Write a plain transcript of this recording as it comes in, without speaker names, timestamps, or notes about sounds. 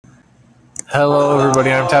Hello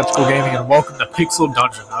everybody, I'm Tactical Gaming and welcome to Pixel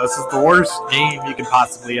Dungeon. Now this is the worst game you could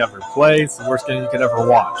possibly ever play. It's the worst game you could ever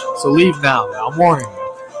watch. So leave now, I'm warning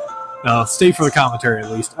you. Now stay for the commentary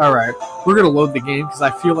at least. Alright, we're going to load the game because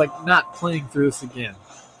I feel like not playing through this again.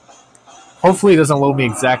 Hopefully it doesn't load me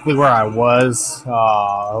exactly where I was.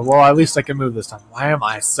 Well, at least I can move this time. Why am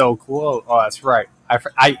I so close? Oh, that's right.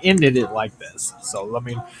 I ended it like this. So let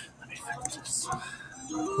me fix this.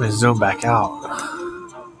 Let me zoom back out.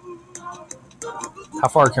 How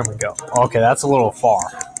far can we go? Okay, that's a little far,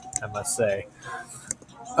 I must say.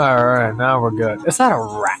 Alright, now we're good. Is that a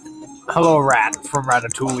rat? Hello, rat from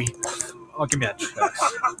Ratatouille. Oh, give me that chest.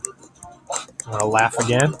 You wanna laugh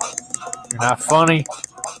again? You're not funny.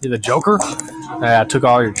 You're the Joker? Yeah, I took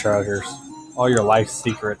all your treasures. All your life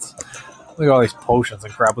secrets. Look at all these potions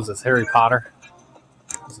and crap. Was this Harry Potter?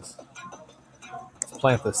 Let's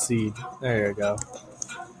plant the seed. There you go.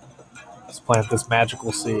 Let's plant this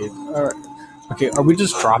magical seed. Alright. Okay, are we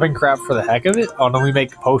just dropping crap for the heck of it? Oh, no, we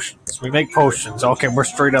make potions. We make potions. Okay, we're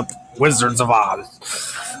straight up Wizards of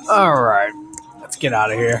Oz. Alright, let's get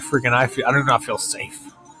out of here. Freaking, I do not feel safe.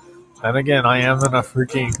 And again, I am in a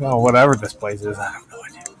freaking, whatever this place is. I have no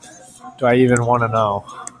idea. Do I even want to know?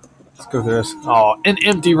 Let's go through this. Oh, an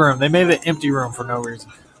empty room. They made an empty room for no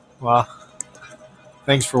reason. Well,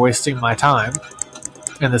 thanks for wasting my time.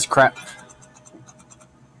 And this crap.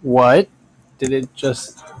 What? Did it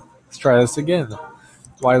just... Let's try this again.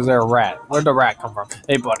 Why is there a rat? Where'd the rat come from?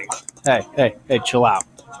 Hey, buddy. Hey, chill out.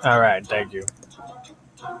 All right, thank you.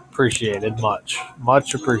 Appreciated. Much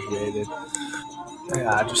appreciated.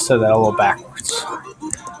 Yeah, I just said that a little backwards.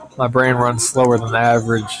 My brain runs slower than the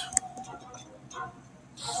average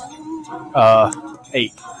 8. All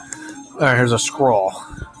right, here's a scroll.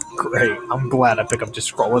 Great. I'm glad I picked up this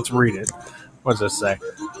scroll. Let's read it. What does this say?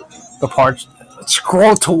 The parch...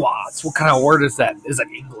 Scroll to Watts. What kind of word is that? Is it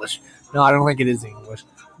English? No, I don't think it is English.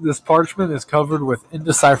 This parchment is covered with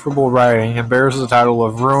indecipherable writing and bears the title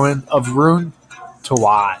of Rune to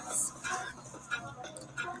Watts.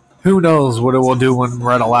 Who knows what it will do when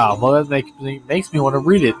read aloud? Well, that makes me want to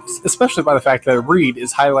read it, especially by the fact that read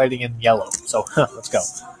is highlighting in yellow. So, let's go.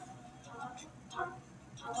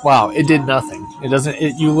 Wow, it did nothing. It doesn't.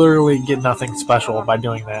 You literally get nothing special by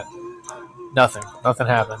doing that. Nothing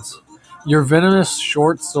happens. Your venomous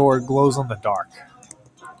short sword glows in the dark.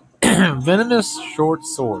 Venomous short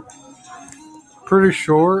sword. Pretty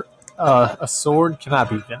sure a sword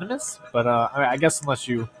cannot be venomous, but I guess unless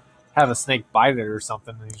you have a snake bite it or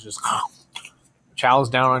something, and he's just chows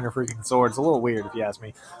down on your freaking sword. It's a little weird if you ask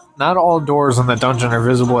me. Not all doors in the dungeon are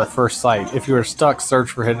visible at first sight. If you are stuck,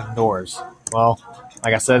 search for hidden doors. Well,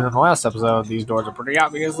 like I said in the last episode, these doors are pretty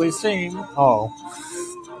obviously seen. Oh.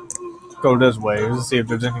 Go this way. Let's see if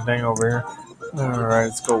there's anything over here. Alright,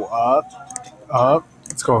 let's go up.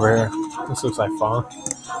 Let's go over here. This looks like fun.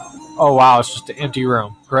 Oh wow, it's just an empty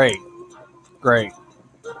room. Great. I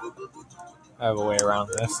have a way around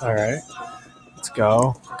this. Alright. Let's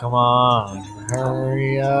go. Come on.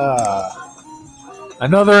 Hurry up.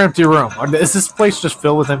 Another empty room. Is this place just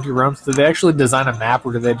filled with empty rooms? Did they actually design a map,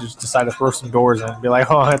 or did they just decide to throw some doors in and be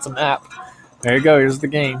like, oh, that's a map? There you go. Here's the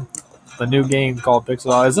game. The new game called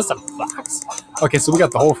Pixel. Is this a fox? Okay, so we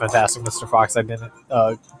got the whole Fantastic Mr. Fox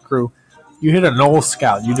crew. You hit a Knoll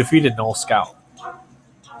Scout. You defeated Knoll Scout.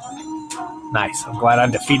 Nice. I'm glad I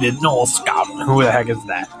defeated Knoll Scout. Who the heck is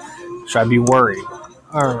that? Should I be worried?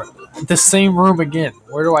 Alright. The same room again.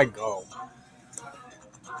 Where do I go?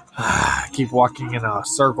 I keep walking in a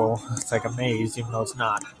circle. It's like a maze, even though it's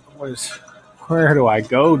not. Where do I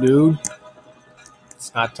go, dude?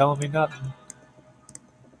 It's not telling me nothing.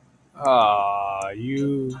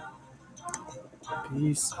 You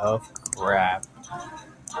piece of crap.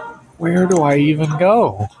 Where do I even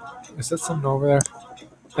go? Is that something over there?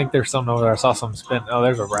 I think there's something over there. I saw something spin. Oh,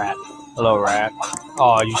 there's a rat. Hello, rat.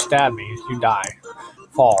 Oh, you stabbed me. You die.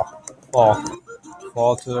 Fall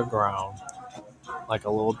to the ground. Like a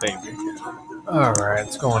little baby. Alright,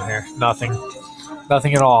 let's go in here. Nothing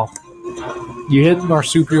at all. You hit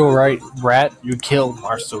marsupial rat. You killed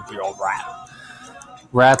marsupial rat.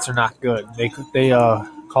 Rats are not good. They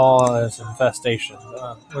cause infestation.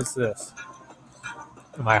 What's this?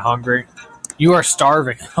 Am I hungry? You are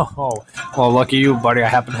starving. Oh, well, lucky you, buddy. I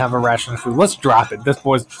happen to have a ration of food. Let's drop it. This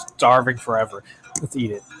boy's starving forever. Let's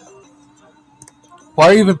eat it.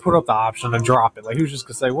 Why even put up the option to drop it? Like, he was just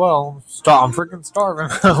gonna say, well, I'm freaking starving.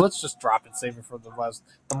 Let's just drop it. Save it for the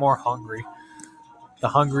more hungry. The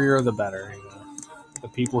hungrier, the better. You know? The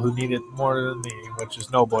people who need it more than me, which is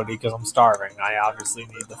nobody, because I'm starving. I obviously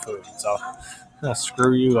need the food, so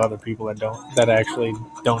screw you, other people that actually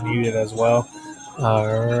don't need it as well.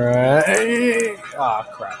 Alright. Ah,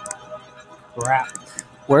 crap. crap.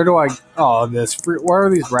 Where do I... Oh, this fruit. Where are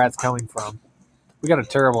these rats coming from? We got a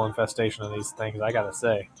terrible infestation of these things, I gotta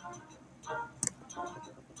say.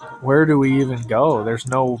 Where do we even go? There's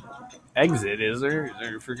no exit, is there? Is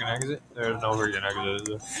there a freaking exit? There's no freaking exit,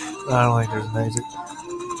 is there? I don't think there's an exit.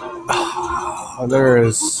 There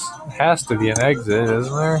is... has to be an exit,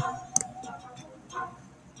 isn't there?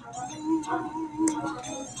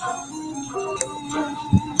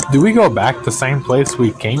 Do we go back the same place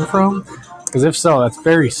we came from? Because if so, that's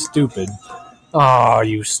very stupid. Oh,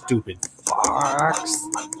 you stupid fox.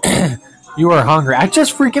 You are hungry. I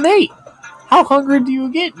just freaking ate. How hungry do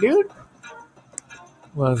you get, dude?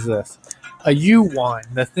 What is this? A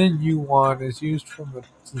U1. The thin U1 is used from the...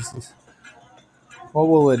 What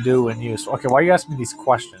will it do when used? Okay, why are you asking me these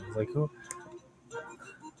questions? Like, who...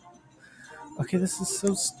 Okay, this is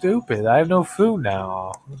so stupid. I have no food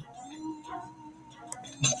now.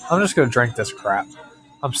 I'm just going to drink this crap.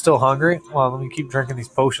 I'm still hungry. Well, let me keep drinking these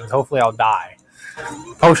potions. Hopefully I'll die.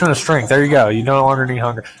 Potion of strength. There you go. You no longer need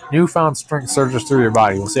hunger. Newfound strength surges through your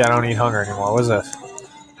body. We'll see, I don't need hunger anymore. What is this?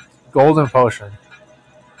 Golden potion.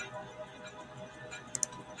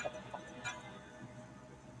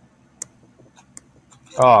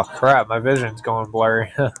 Oh, crap. My vision's going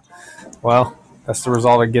blurry. Well, that's the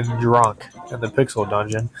result of getting drunk in the pixel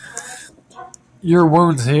dungeon. Your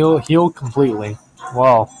wounds heal completely.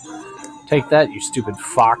 Well, take that, you stupid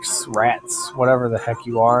fox, rats, whatever the heck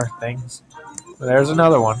you are, things. There's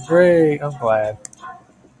another one. Great, I'm glad.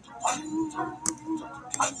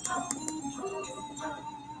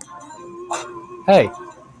 Hey,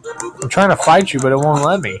 I'm trying to fight you, but it won't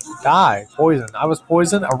let me. Die. Poison. I was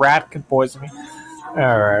poisoned. A rat could poison me.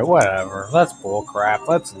 Alright, whatever. That's bullcrap.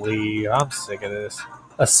 Let's leave. I'm sick of this.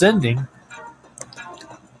 Ascending?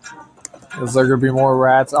 Is there going to be more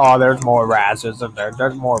rats? Oh, there's more rats, isn't there?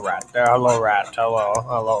 There's more rats there. Hello, rat. Hello.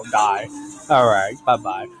 Hello. Die. Alright,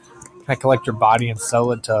 bye-bye. Can I collect your body and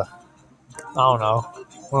sell it to, I don't know,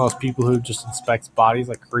 one of those people who just inspects bodies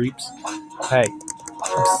like creeps? Hey,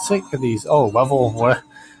 I'm sick of these. Oh, level what?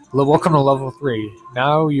 Welcome to level 3.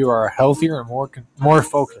 Now you are healthier and more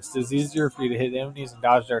focused. It's easier for you to hit enemies and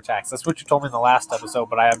dodge their attacks. That's what you told me in the last episode,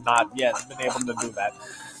 but I have not yet been able to do that.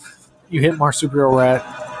 You hit marsupial rat.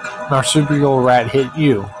 Marsupial rat hit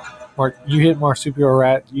you. You hit marsupial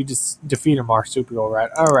rat. You just defeat a marsupial rat.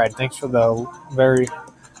 All right, thanks for the very...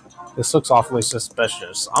 This looks awfully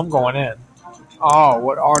suspicious. I'm going in. Oh,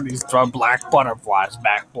 what are these black butterflies?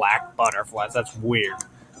 Black butterflies. That's weird.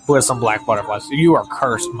 Who has some black butterflies? You are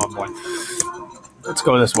cursed, my boy. Let's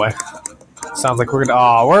go this way. Sounds like we're gonna...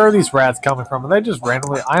 Oh, where are these rats coming from? Are they just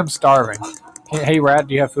randomly... I'm starving. Hey, rat,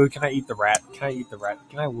 do you have food? Can I eat the rat? Can I eat the rat?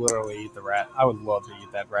 Can I literally eat the rat? I would love to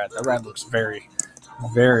eat that rat. That rat looks very...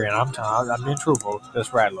 And I'm being truthful.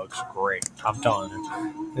 This rat looks great. I'm telling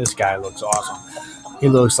you. This guy looks awesome. He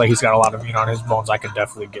looks like he's got a lot of meat on his bones. I could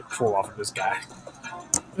definitely get full off of this guy.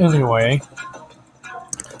 Anyway,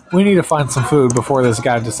 we need to find some food before this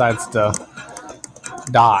guy decides to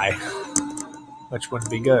die, which wouldn't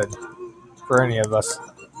be good for any of us.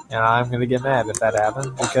 And I'm going to get mad if that happens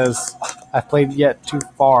because I've played yet too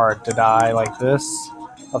far to die like this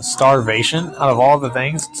of starvation. Out of all the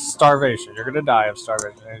things, starvation. You're going to die of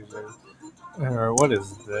starvation. What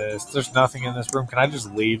is this? There's nothing in this room. Can I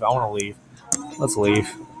just leave? I want to leave. Let's leave.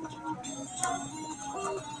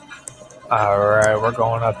 Alright, we're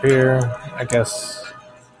going up here. I guess.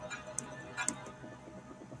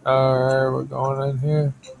 Alright, we're going in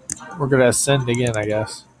here. We're going to ascend again, I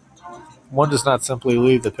guess. One does not simply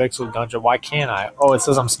leave the pixel dungeon. Why can't I? Oh, it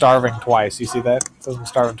says I'm starving twice. You see that? It says I'm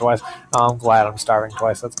starving twice. Oh, I'm glad I'm starving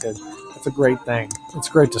twice. That's good. That's a great thing. It's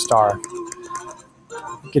great to starve.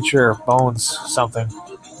 Get your bones something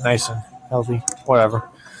nice and healthy. Whatever.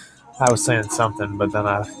 I was saying something, but then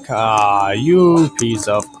you piece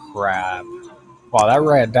of crap. Wow, that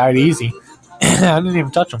rat died easy. I didn't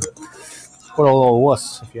even touch him. What a little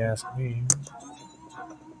wuss, if you ask me.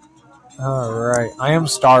 Alright, I am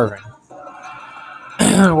starving.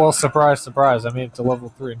 Well, surprise, surprise, I made it to level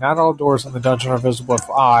 3. Not all doors in the dungeon are visible if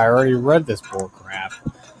I already read this bullcrap.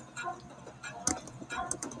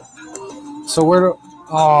 So where do...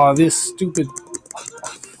 Oh, this stupid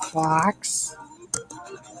fox.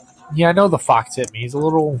 Yeah, I know the fox hit me. He's a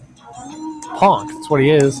little punk. That's what he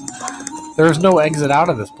is. There's no exit out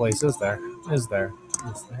of this place, is there? Is there?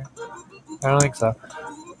 Is there? I don't think so.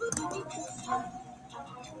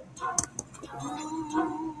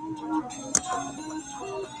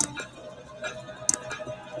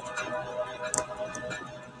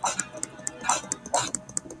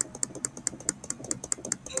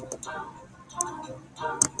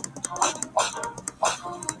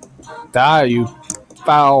 Die, you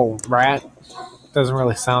foul rat. Doesn't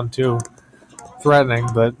really sound too threatening,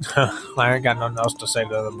 but I ain't got nothing else to say to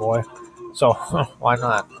the boy. So, why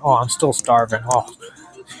not? Oh, I'm still starving. Oh,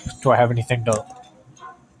 do I have anything to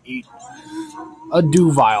eat? A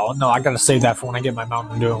dew vial. No, I gotta save that for when I get my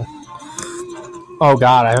Mountain Dew. Oh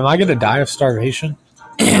god, am I gonna die of starvation?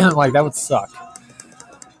 Like, that would suck.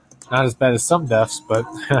 Not as bad as some deaths, but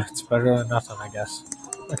it's better than nothing, I guess.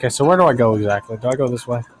 Okay, so where do I go exactly? Do I go this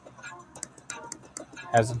way?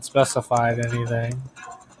 Hasn't specified anything.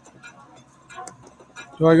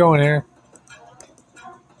 Do I go in here?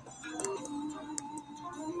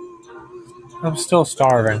 I'm still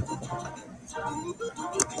starving.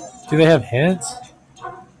 Do they have hints?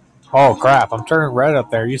 Oh crap, I'm turning red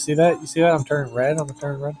up there. You see that? You see that? I'm turning red. I'm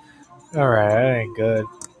turning red. Alright, that ain't good.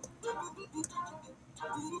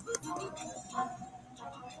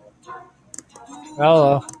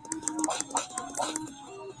 Hello.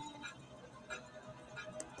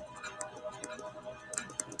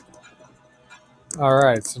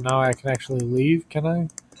 Alright, so now I can actually leave, can I?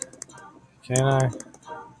 Can I?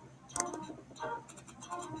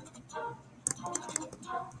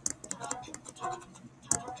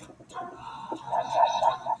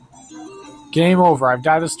 Game over. I've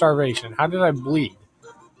died of starvation. How did I bleed?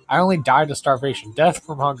 I only died of starvation. Death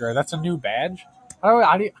from hunger. That's a new badge?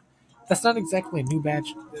 That's not exactly a new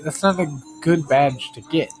badge. That's not a good badge to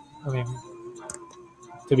get. I mean,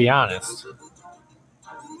 to be honest.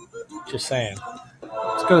 Just saying.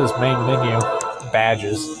 Let's go to this main menu.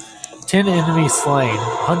 Badges. 10 enemies slain.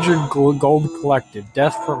 100 gold collected.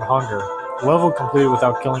 Death from hunger. Level completed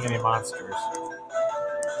without killing any monsters.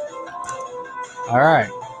 Alright.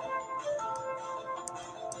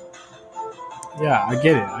 Yeah, I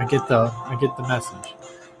get it. I get the message.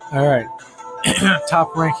 Alright.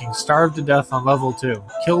 Top ranking. Starved to death on level 2.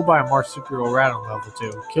 Killed by a marsupial rat on level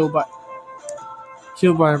 2. Killed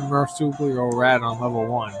by a marsupial rat on level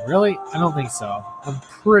 1. Really? I don't think so. I'm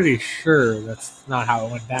pretty sure that's not how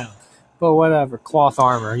it went down. But whatever. Cloth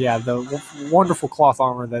armor. Yeah, the wonderful cloth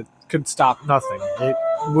armor that could stop nothing. It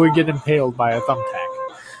would get impaled by a thumbtack.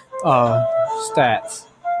 Stats.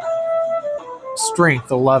 Strength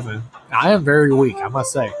 11. I am very weak, I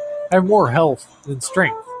must say. I have more health than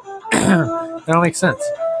strength. That don't make sense.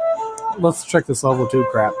 Let's check this level 2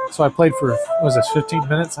 crap. So I played for, what was this, 15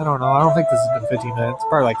 minutes? I don't know. I don't think this has been 15 minutes.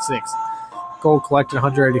 Probably like 6. Gold collected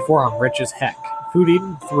 184. I'm rich as heck. Food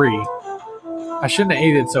eaten 3. I shouldn't have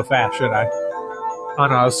ate it so fast, should I? Oh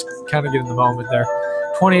no, I was kind of getting the moment there.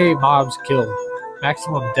 28 mobs killed.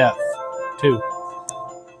 Maximum death 2.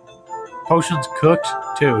 Potions cooked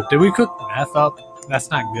 2. Did we cook meth up?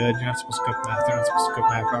 That's not good. You're not supposed to cook meth. You're not supposed to cook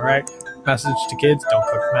meth, alright? Message to kids, don't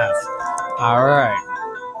cook meth. Alright.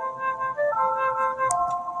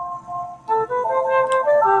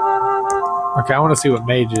 Okay, I want to see what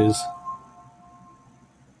mage is.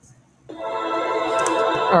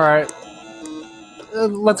 Alright.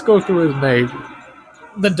 Let's go through his mage.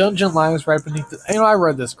 The dungeon lies right beneath the... You know, I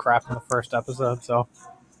read this crap in the first episode, so...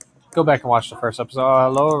 Go back and watch the first episode. Oh,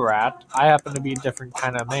 hello, rat. I happen to be a different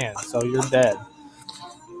kind of man, so you're dead.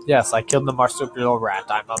 Yes, I killed the marsupial rat.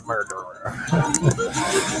 I'm a murderer.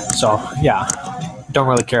 So, yeah. Don't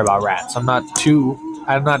really care about rats. I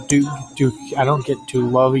don't get too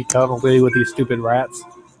lovey-cuddly with these stupid rats.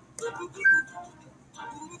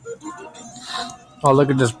 Oh, look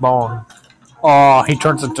at this bone. Oh, he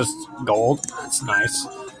turns into gold. That's nice.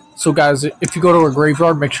 So, guys, if you go to a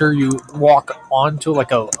graveyard, make sure you walk onto,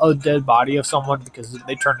 like, a dead body of someone because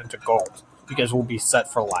they turn into gold. You guys will be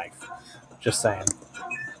set for life. Just saying.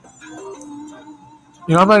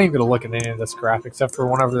 You know, I'm not even going to look at any of this crap except for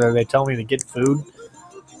whenever they tell me to get food.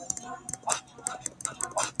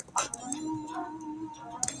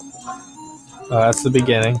 That's the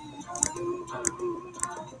beginning.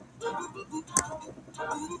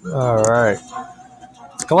 Alright.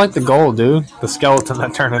 Collect the gold, dude. The skeleton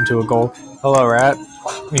that turned into a gold. Hello, rat.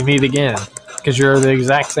 We meet again. Because you're the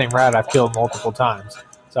exact same rat I've killed multiple times.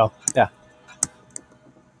 So, yeah.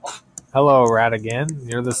 Hello, rat again.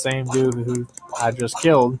 You're the same dude who I just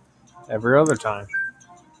killed every other time.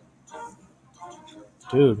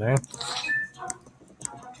 Dude, man.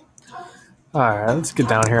 Alright, let's get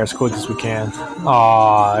down here as quick as we can.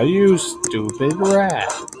 Aw, you stupid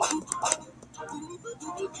rat.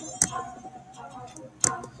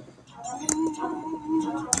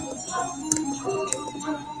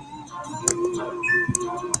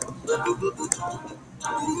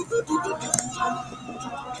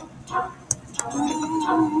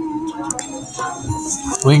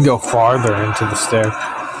 We can go farther into the stair.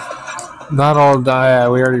 Not all die.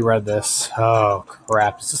 We already read this. Oh,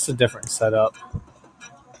 crap. It's just a different setup.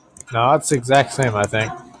 No, it's the exact same, I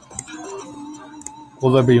think.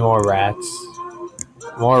 Will there be more rats?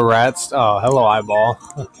 More rats? Oh, hello, eyeball.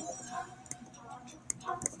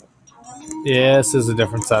 Yeah, this is a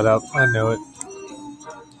different setup. I knew it.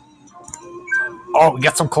 Oh, we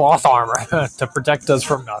got some cloth armor to protect us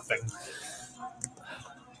from nothing.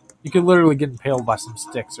 You could literally get impaled by some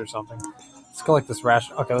sticks or something. Let's collect this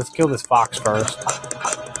ration. Okay, let's kill this fox first.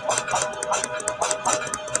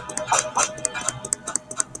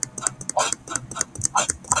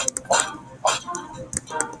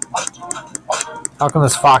 How come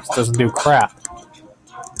this fox doesn't do crap?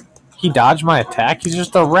 He dodged my attack? He's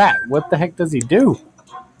just a rat. What the heck does he do?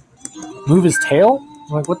 Move his tail?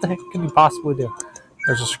 Like, what the heck can he possibly do?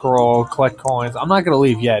 There's a scroll, collect coins. I'm not going to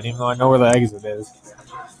leave yet, even though I know where the exit is.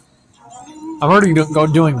 I'm already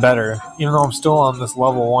doing better, even though I'm still on this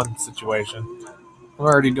level 1 situation. I'm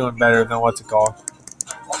already doing better than what's it called.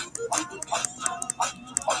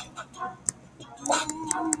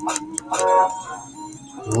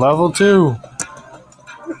 Level 2.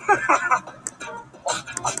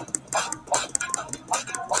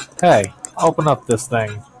 Hey, open up this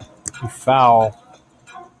thing, you foul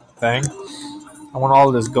thing. I want all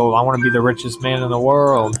of this gold. I want to be the richest man in the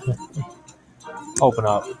world. Open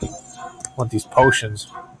up. I want these potions.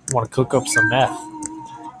 I want to cook up some meth.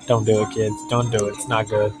 Don't do it, kids. Don't do it. It's not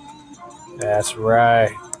good. That's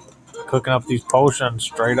right. Cooking up these potions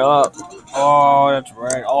straight up. Oh, that's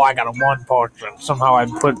right. Oh, I got a 1 potion. Somehow I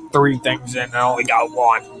put 3 things in and I only got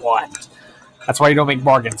 1. What? That's why you don't make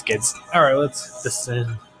bargains, kids. Alright, let's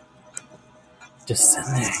descend.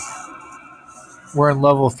 Descending. We're in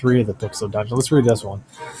level 3 of the Pixel Dungeon. Let's read this one.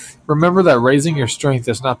 Remember that raising your strength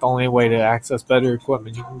is not the only way to access better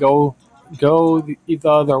equipment. You can go the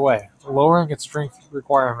other way, lowering its strength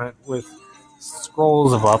requirement with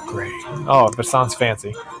scrolls of upgrade. Oh, that sounds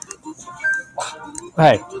fancy.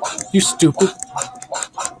 Hey, you stupid.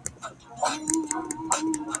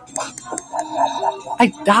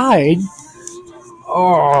 I died?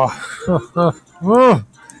 Oh.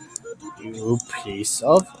 You piece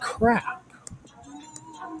of crap.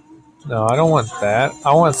 No, I don't want that.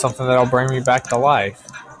 I want something that'll bring me back to life.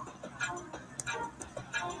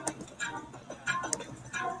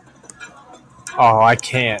 Oh, I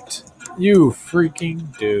can't. You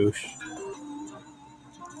freaking douche.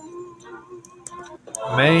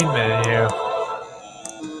 Main menu.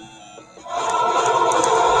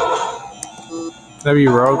 Maybe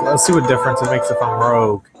rogue. Let's see what difference it makes if I'm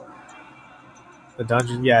rogue. The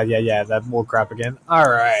dungeon. Yeah. That bull crap again.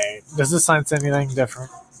 Alright. Does this sign say anything different?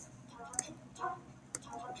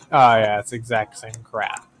 Oh, yeah. It's the exact same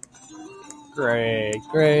crap. Great.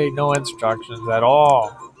 No instructions at all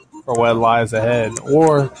for what lies ahead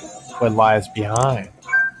or what lies behind.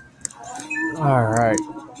 Alright.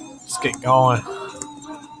 Let's get going.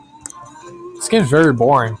 This game's very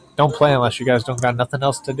boring. Don't play unless you guys don't got nothing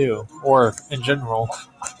else to do. Or, in general,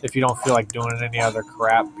 if you don't feel like doing any other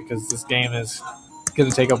crap, because this game is going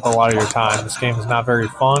to take up a lot of your time. This game is not very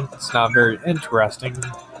fun. It's not very interesting,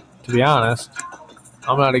 to be honest.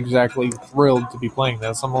 I'm not exactly thrilled to be playing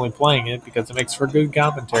this. I'm only playing it because it makes for good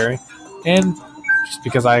commentary. And just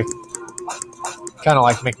because I kind of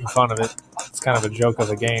like making fun of it. It's kind of a joke of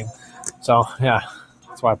the game. So, yeah,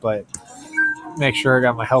 that's why I play it. Make sure I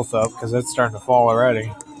got my health up because it's starting to fall already.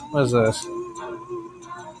 What is this?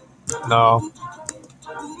 No.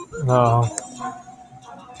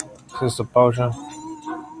 Is this a potion?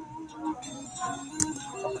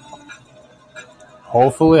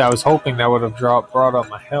 Hopefully, I was hoping that would have brought up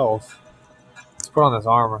my health. Let's put on this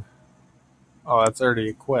armor. Oh, that's already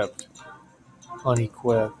equipped.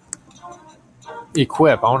 Unequip.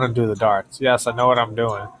 Equip. I want to do the darts. Yes, I know what I'm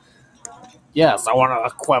doing. Yes, I want to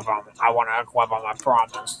equip them. I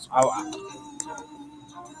promise.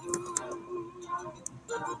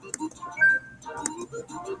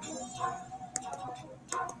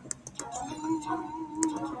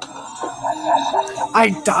 I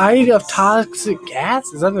died of toxic gas?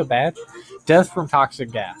 Is that a badge? Death from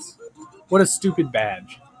toxic gas. What a stupid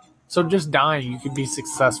badge. So just dying, you could be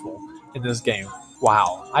successful in this game.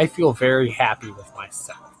 Wow. I feel very happy with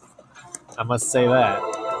myself. I must say that.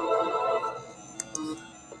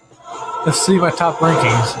 Let's see my top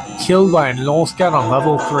rankings. Killed by a null scout on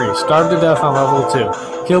level 3. Starved to death on level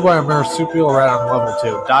 2. Killed by a marsupial rat on level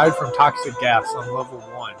 2. Died from toxic gas on level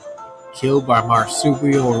 1. Killed by a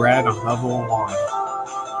marsupial rat on level 1.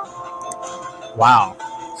 Wow.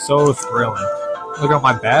 So thrilling. Look at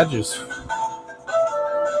my badges.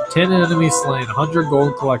 10 enemies slain. 100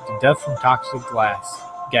 gold collected. Death from toxic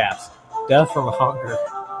gas. Death from hunger.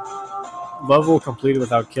 Level completed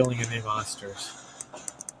without killing any monsters.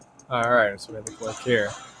 Alright, so we have to click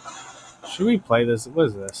here. Should we play this? What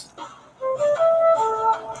is this?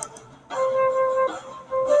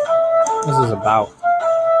 What is this about?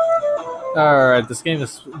 Alright, this game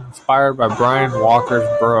is inspired by Brian Walker's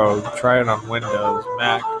Brogue. Try it on Windows,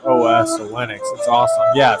 Mac, OS, or Linux. It's awesome.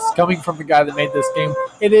 Yes, coming from the guy that made this game,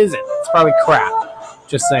 it isn't. It's probably crap.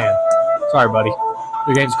 Just saying. Sorry, buddy.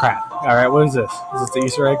 Your game's crap. Alright, what is this? Is this the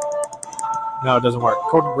Easter egg? No, it doesn't work.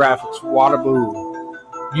 Code and graphics,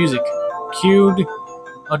 Wataboo. Music, queued,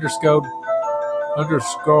 underscore,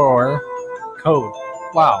 code.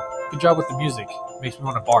 Wow, good job with the music. Makes me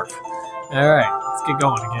want to barf. Alright, let's get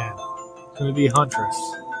going again. It's going to be Huntress.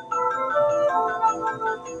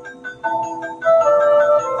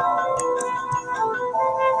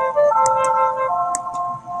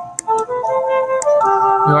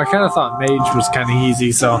 You know, I kind of thought Mage was kind of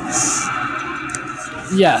easy, so...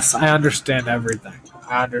 Yes, I understand everything.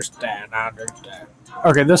 I understand.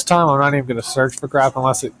 Okay, this time I'm not even going to search for crap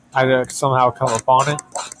unless I somehow come upon it.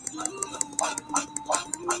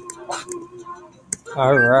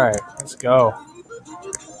 Alright, let's go.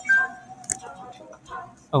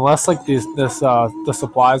 Unless like the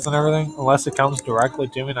supplies and everything, unless it comes directly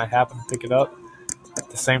to me and I happen to pick it up at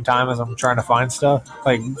the same time as I'm trying to find stuff,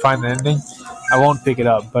 like find the ending, I won't pick it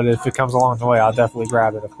up. But if it comes along the way, I'll definitely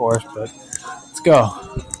grab it, of course. But let's go.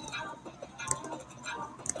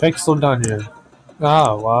 Pixel Dungeon.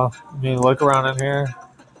 Oh, well, I mean, look around in here.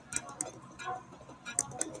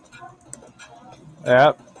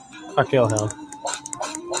 Yep, I'll kill him.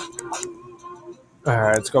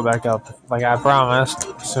 Alright, let's go back up. Like I promised,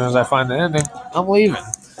 as soon as I find the ending, I'm leaving.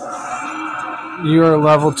 You are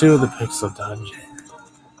level 2 of the Pixel Dungeon.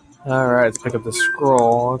 Alright, let's pick up the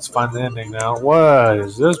scroll. Let's find the ending now. What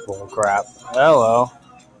is this bullcrap? Hello.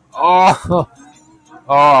 Oh,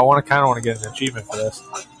 I kind of want to get an achievement for this.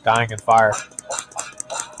 Dying in fire.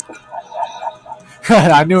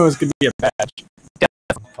 I knew it was going to be a badge. Death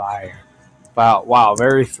in fire. Wow,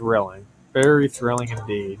 very thrilling. Very thrilling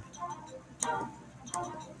indeed.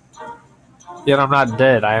 Yet I'm not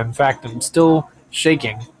dead. In fact, I'm still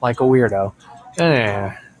shaking like a weirdo.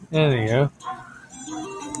 Anywho.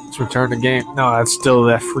 Let's return to game. No, that's still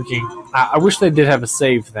that freaking... I wish they did have a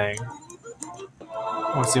save thing.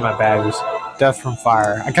 I want to see my badges. Death from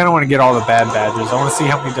fire. I kind of want to get all the bad badges. I want to see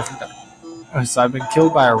how many different... Oh, so I've been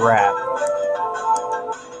killed by a rat.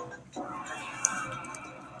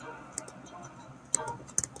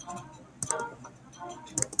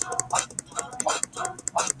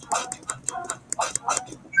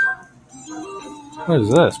 What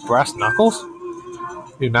is this? Brass knuckles?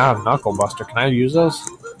 You now have Knuckle Buster. Can I use those?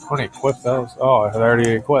 I want to equip those. Oh, they're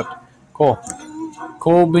already equipped. Cool.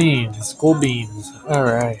 Cool beans. Cool beans.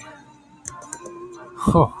 Alright.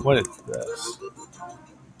 What is this?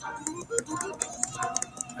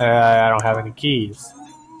 I don't have any keys.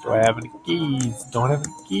 Do I have any keys? Don't have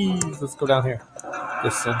any keys. Let's go down here.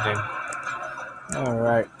 Descending.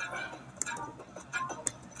 Alright.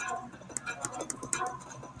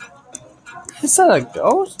 Is that a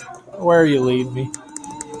ghost? Where are you leading me?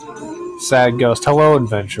 Sad ghost. Hello,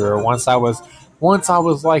 adventurer. Once I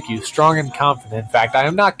was like you, strong and confident. In fact, I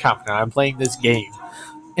am not confident. I'm playing this game.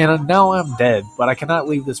 And now I'm dead, but I cannot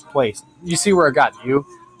leave this place. You see where I got you?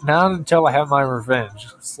 Not until I have my revenge.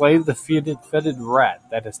 Slay the fetid rat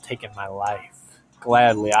that has taken my life.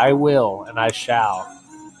 Gladly, I will, and I shall.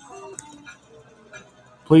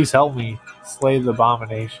 Please help me slay the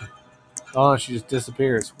abomination. Oh, she just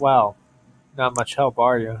disappears. Well, not much help,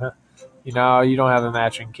 are you? Huh? You know, you don't have a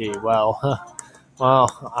matching key. Well,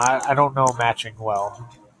 well, I don't know matching well.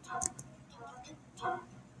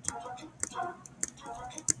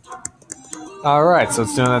 Alright, so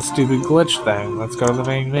it's doing that stupid glitch thing. Let's go to the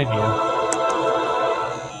main menu.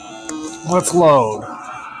 Let's load.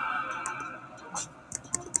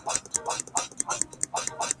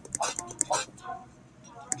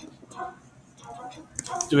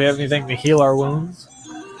 Do we have anything to heal our wounds?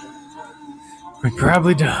 We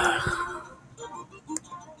probably do.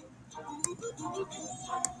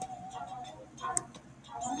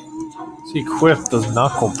 Let's equip those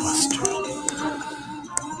Knuckle Busters.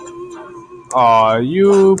 Aw,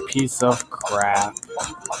 you piece of crap.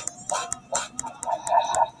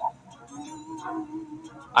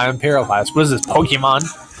 I am paralyzed. What is this, Pokemon?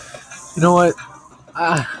 You know what?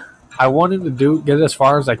 I wanted to get as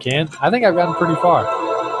far as I can. I think I've gotten pretty far.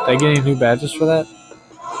 Did I get any new badges for that?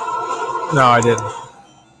 No, I didn't.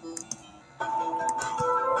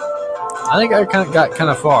 I think I got kind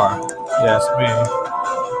of far. Yes, me.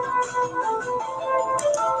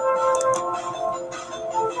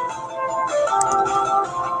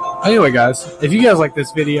 Anyway, guys, if you guys like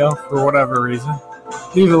this video for whatever reason,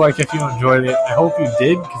 Leave a like if you enjoyed it. I hope you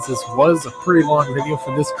did, because this was a pretty long video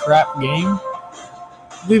for this crap game.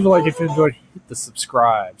 Leave a like if you enjoyed. Hit the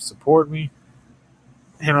subscribe. Support me.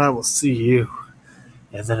 And I will see you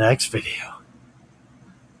in the next video.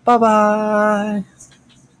 Bye-bye.